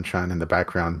hear Sunshine in the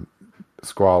background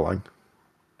squalling.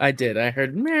 I did. I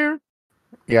heard meow.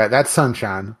 Yeah, that's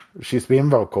Sunshine. She's being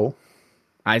vocal.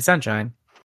 Hi, Sunshine.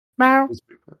 Meow.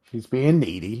 She's being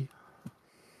needy.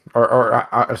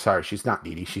 Sorry, she's not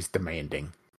needy. She's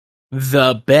demanding.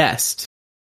 The best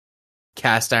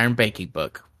cast iron baking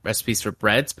book. Recipes for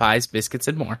breads, pies, biscuits,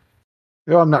 and more.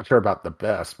 Well, I'm not sure about the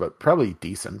best, but probably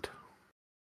decent.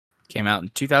 Came out in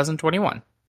 2021.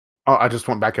 Oh, I just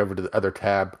went back over to the other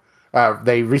tab.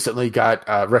 They recently got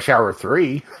Rush Hour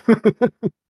 3.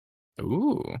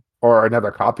 Ooh. Or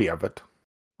another copy of it.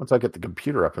 Once I get the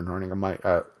computer up and running, I might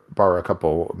borrow a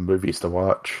couple movies to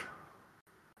watch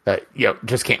that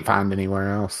just can't find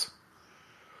anywhere else.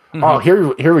 Mm-hmm. Oh,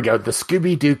 here we go. The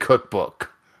Scooby-Doo Cookbook.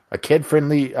 A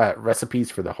kid-friendly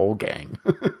recipes for the whole gang.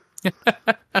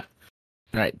 All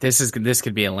right, this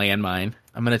could be a landmine.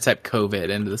 I'm going to type COVID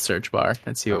into the search bar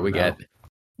and see what we get.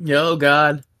 Oh,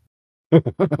 God.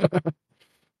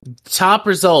 Top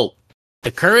result.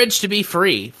 The Courage to be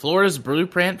Free, Florida's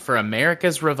Blueprint for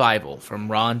America's Revival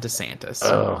from Ron DeSantis.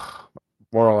 Ugh,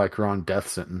 more like Ron Death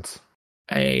Sentence.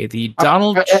 The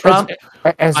Donald Trump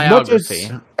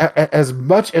biography. As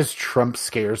much as Trump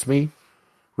scares me,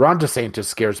 Ron DeSantis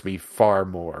scares me far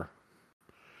more.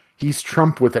 He's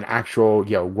Trump with an actual,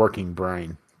 working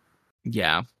brain.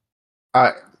 Yeah.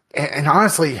 And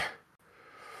honestly,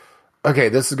 okay,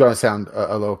 this is going to sound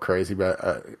a little crazy,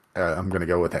 but I'm going to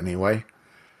go with it anyway.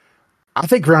 I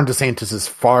think Ron DeSantis is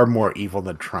far more evil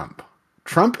than Trump.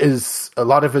 Trump is, a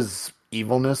lot of his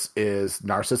evilness is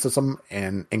narcissism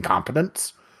and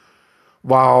incompetence,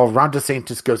 while Ron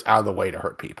DeSantis goes out of the way to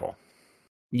hurt people.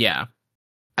 Yeah.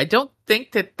 I don't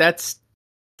think that that's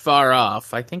far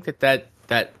off. I think that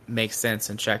makes sense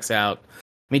and checks out. I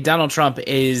mean, Donald Trump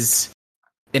is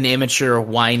an immature,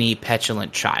 whiny,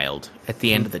 petulant child at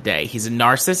the end of the day. He's a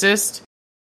narcissist,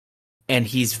 and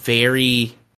he's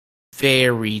very,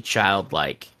 very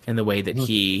childlike in the way that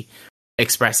he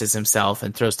expresses himself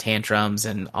and throws tantrums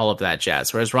and all of that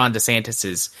jazz. Whereas Ron DeSantis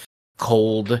is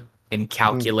cold and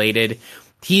calculated.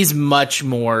 He's much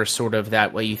more sort of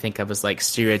that what you think of as like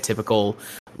stereotypical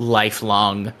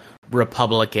lifelong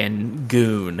Republican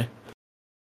goon.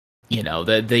 You know,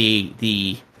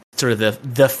 the sort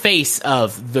of the face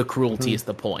of the cruelty is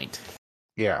the point.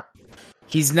 Yeah.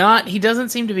 He doesn't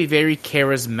seem to be very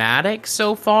charismatic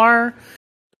so far,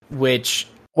 which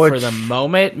for the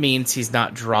moment means he's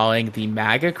not drawing the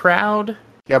MAGA crowd.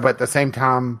 Yeah, but at the same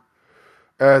time,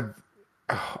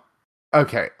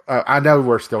 okay, I know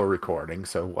we're still recording,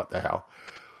 so what the hell?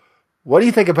 What do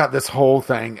you think about this whole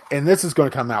thing? And this is going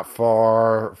to come out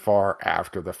far, far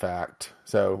after the fact.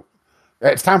 So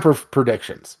it's time for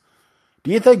predictions.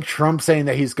 Do you think Trump saying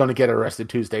that he's going to get arrested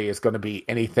Tuesday is going to be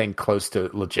anything close to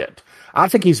legit? I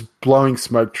think he's blowing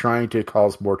smoke trying to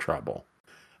cause more trouble.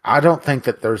 I don't think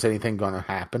that there's anything going to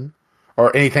happen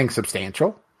or anything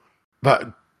substantial.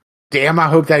 But damn, I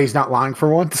hope that he's not lying for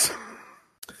once.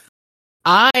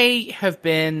 I have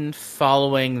been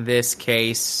following this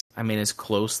case, as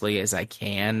closely as I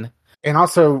can. And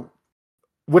also,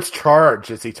 which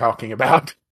charge is he talking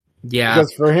about? Yeah.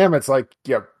 Because for him, it's like,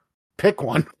 pick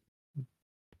one.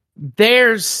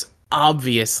 There's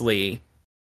obviously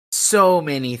so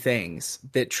many things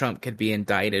that Trump could be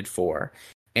indicted for.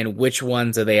 And which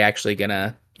ones are they actually going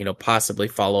to, possibly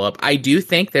follow up? I do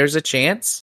think there's a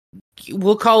chance.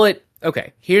 We'll call it,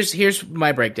 okay, here's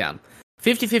my breakdown.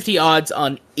 50-50 odds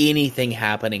on anything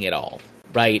happening at all,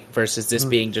 right? Versus this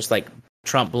being just like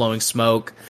Trump blowing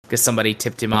smoke because somebody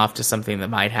tipped him off to something that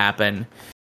might happen.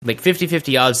 Like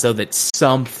 50-50 odds, though, that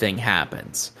something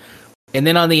happens. And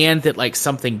then on the end that like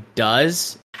something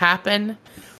does happen,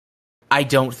 I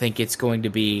don't think it's going to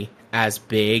be as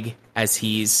big as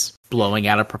he's blowing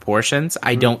out of proportions.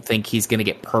 I don't think he's going to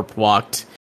get perp walked,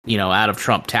 out of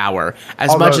Trump Tower.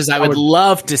 As much as I would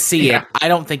love to see it, I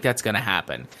don't think that's going to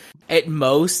happen. At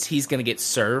most, he's going to get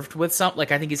served with something.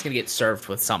 Like, I think he's going to get served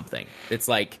with something. It's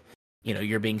like,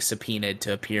 you're being subpoenaed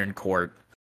to appear in court.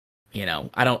 I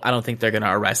don't think they're going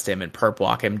to arrest him and perp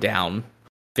walk him down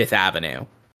Fifth Avenue.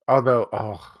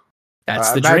 Although,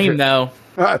 That's the dream, though.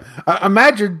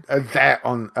 Imagine that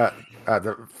on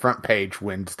the front page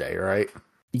Wednesday, right?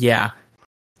 Yeah.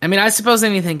 I mean, I suppose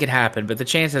anything could happen, but the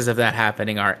chances of that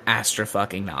happening are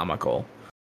astra-fucking-nomical.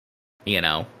 You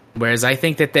know? Whereas I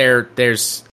think that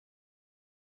there's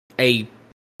a,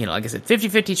 like I said,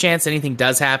 50-50 chance anything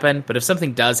does happen, but if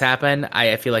something does happen,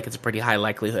 I feel like it's a pretty high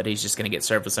likelihood he's just going to get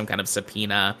served with some kind of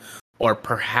subpoena, or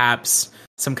perhaps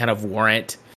some kind of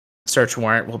search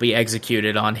warrant will be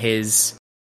executed on his,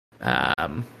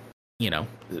 one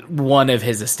of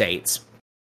his estates.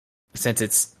 Since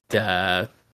it's I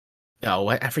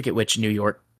forget which New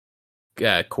York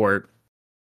circuit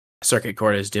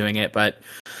court is doing it, but,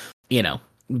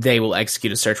 they will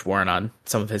execute a search warrant on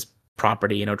some of his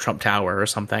property, Trump Tower or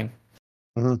something.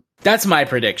 Mm-hmm. That's my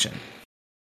prediction.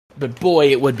 But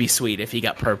boy, it would be sweet if he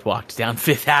got perp walked down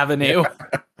Fifth Avenue.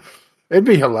 Yeah. It'd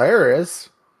be hilarious.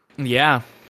 Yeah.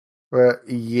 But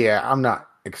yeah, I'm not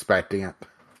expecting it.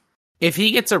 If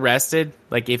he gets arrested,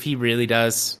 like if he really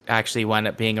does actually wind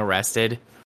up being arrested,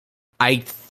 I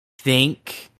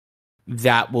think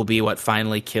that will be what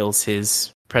finally kills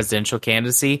his presidential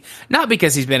candidacy. Not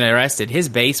because he's been arrested. His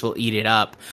base will eat it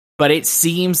up. But it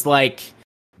seems like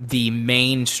the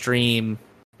mainstream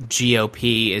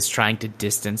GOP is trying to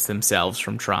distance themselves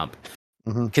from Trump.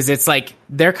 Because it's like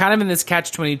they're kind of in this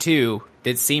catch-22.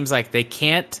 It seems like they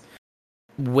can't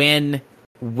win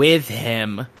with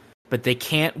him, but they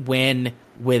can't win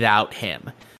without him.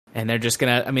 And they're just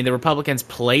going to... the Republicans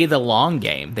play the long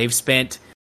game. They've spent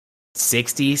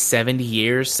 60, 70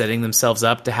 years setting themselves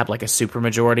up to have like a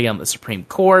supermajority on the Supreme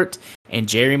Court and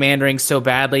gerrymandering so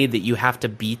badly that you have to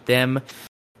beat them,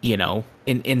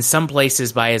 in some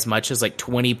places by as much as like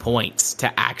 20 points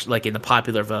to act like in the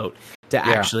popular vote to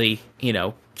actually,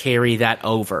 carry that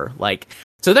over. Like,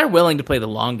 so they're willing to play the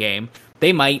long game.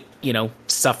 They might,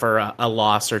 suffer a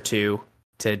loss or two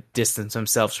to distance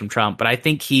themselves from Trump, but I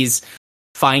think he's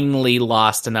finally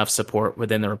lost enough support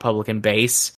within the Republican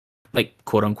base, like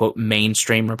quote unquote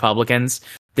mainstream Republicans,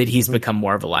 that he's become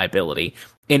more of a liability.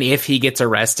 And if he gets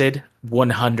arrested,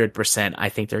 100%, I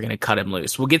think they're going to cut him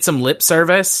loose. We'll get some lip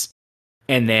service,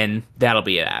 and then that'll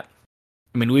be that.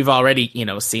 We've already,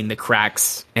 seen the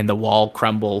cracks and the wall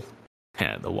crumble.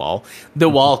 The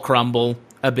wall crumble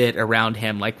a bit around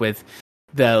him, like with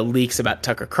the leaks about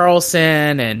Tucker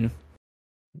Carlson and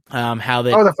how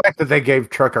they... the fact that they gave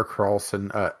Tucker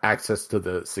Carlson access to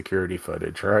the security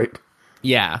footage, right?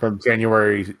 Yeah. From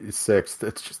January 6th.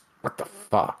 It's just, what the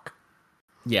fuck?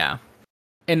 Yeah.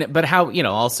 But how,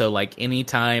 also, like,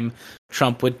 anytime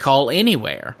Trump would call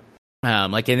anywhere,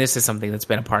 and this is something that's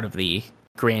been a part of the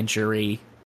grand jury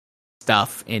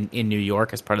stuff in New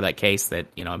York as part of that case that,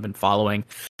 I've been following.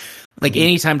 Like,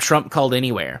 anytime Trump called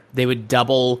anywhere, they would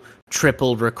double,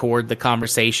 triple record the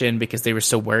conversation because they were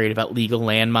so worried about legal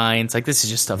landmines. Like, this is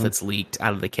just stuff that's leaked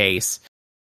out of the case.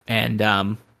 And,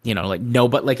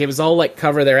 it was all, like,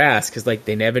 cover their ass because, like,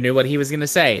 they never knew what he was going to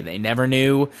say. They never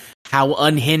knew how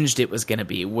unhinged it was going to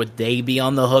be. Would they be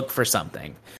on the hook for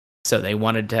something? So they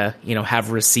wanted to,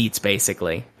 have receipts,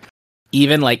 basically.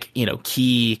 Even, like,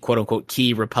 key, quote-unquote,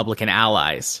 key Republican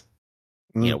allies,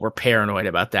 were paranoid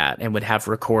about that and would have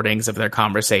recordings of their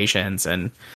conversations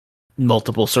and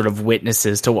multiple sort of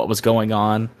witnesses to what was going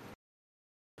on.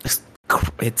 It's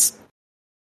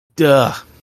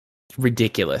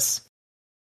ridiculous.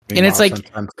 And it's like...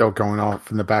 I'm still going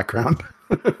off in the background.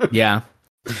 Yeah.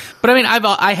 But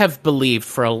I have believed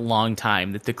for a long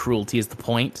time that the cruelty is the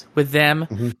point with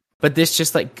them. But this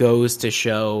just like goes to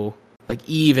show like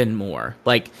even more.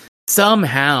 Like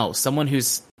somehow someone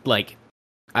who's like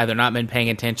either not been paying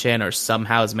attention or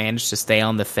somehow has managed to stay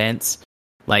on the fence.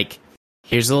 Like,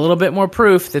 here's a little bit more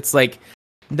proof that's like,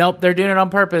 nope, they're doing it on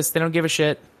purpose. They don't give a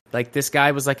shit. Like this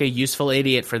guy was like a useful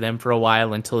idiot for them for a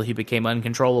while until he became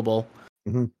uncontrollable.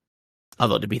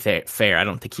 Although, to be fair, I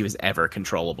don't think he was ever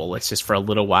controllable. It's just for a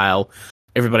little while,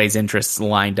 everybody's interests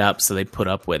lined up, so they put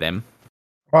up with him.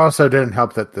 Also, didn't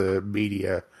help that the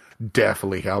media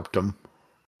definitely helped him.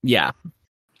 Yeah.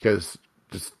 Because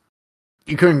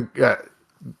you couldn't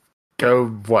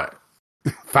go,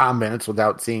 5 minutes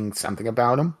without seeing something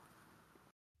about him?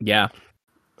 Yeah.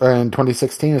 In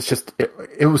 2016,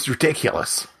 it was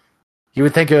ridiculous. You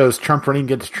would think it was Trump running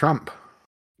against Trump.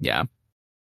 Yeah.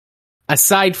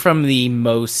 Aside from the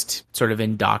most sort of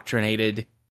indoctrinated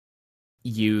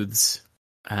youths,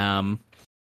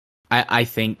 I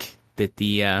think that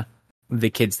the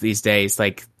kids these days,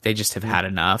 like, they just have had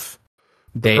enough.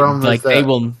 They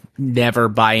will never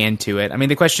buy into it.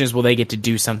 The question is, will they get to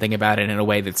do something about it in a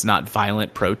way that's not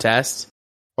violent protest?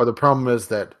 Well, the problem is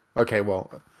that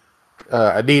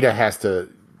Anita has to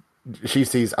she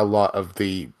sees a lot of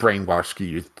the brainwashed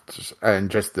youth,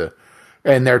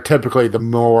 and they're typically the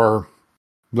more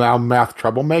loudmouth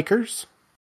troublemakers,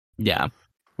 Yeah.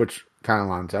 which kind of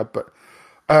lines up. But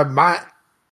my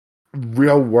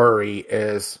real worry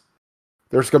is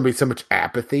there's going to be so much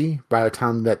apathy by the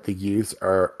time that the youths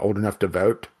are old enough to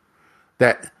vote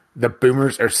that the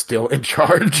boomers are still in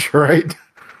charge, right?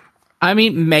 I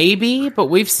mean, maybe, but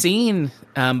we've seen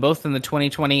both in the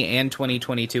 2020 and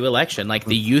 2022 election, like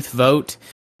the youth vote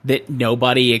that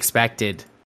nobody expected,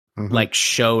 like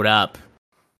showed up.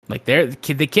 Like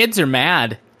the kids are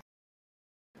mad.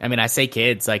 I mean, I say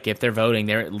kids, like if they're voting,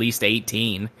 they're at least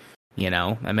 18.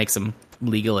 That makes them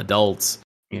legal adults.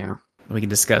 Yeah. We can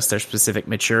discuss their specific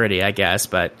maturity, I guess,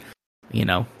 but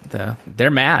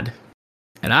they're mad,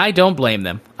 and I don't blame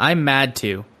them. I'm mad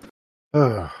too.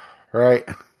 Right.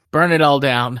 Burn it all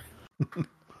down.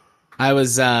 I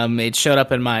was it showed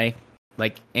up in my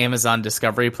like Amazon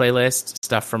Discovery playlist,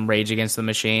 stuff from Rage Against the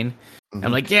Machine.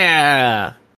 I'm like,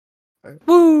 yeah,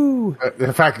 woo!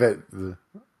 The fact that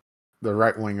the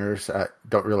right wingers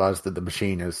don't realize that the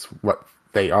machine is what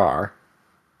they are,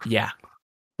 yeah,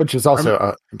 which is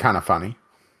also kind of funny.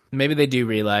 Maybe they do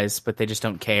realize, but they just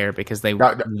don't care because they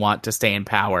want to stay in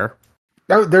power.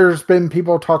 There's been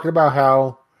people talking about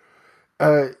how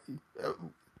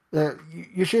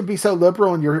you shouldn't be so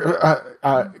liberal in your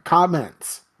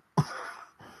comments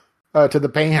to the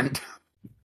band.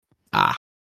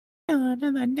 In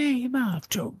the name of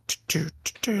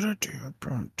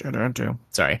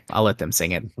sorry, I'll let them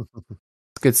sing it.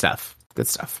 Good stuff. Good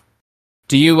stuff.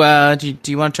 Do you want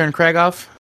to turn Craig off?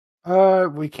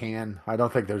 We can. I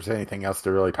don't think there's anything else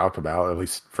to really talk about, at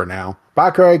least for now.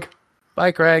 Bye, Craig.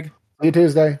 Bye, Craig. See you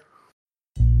Tuesday.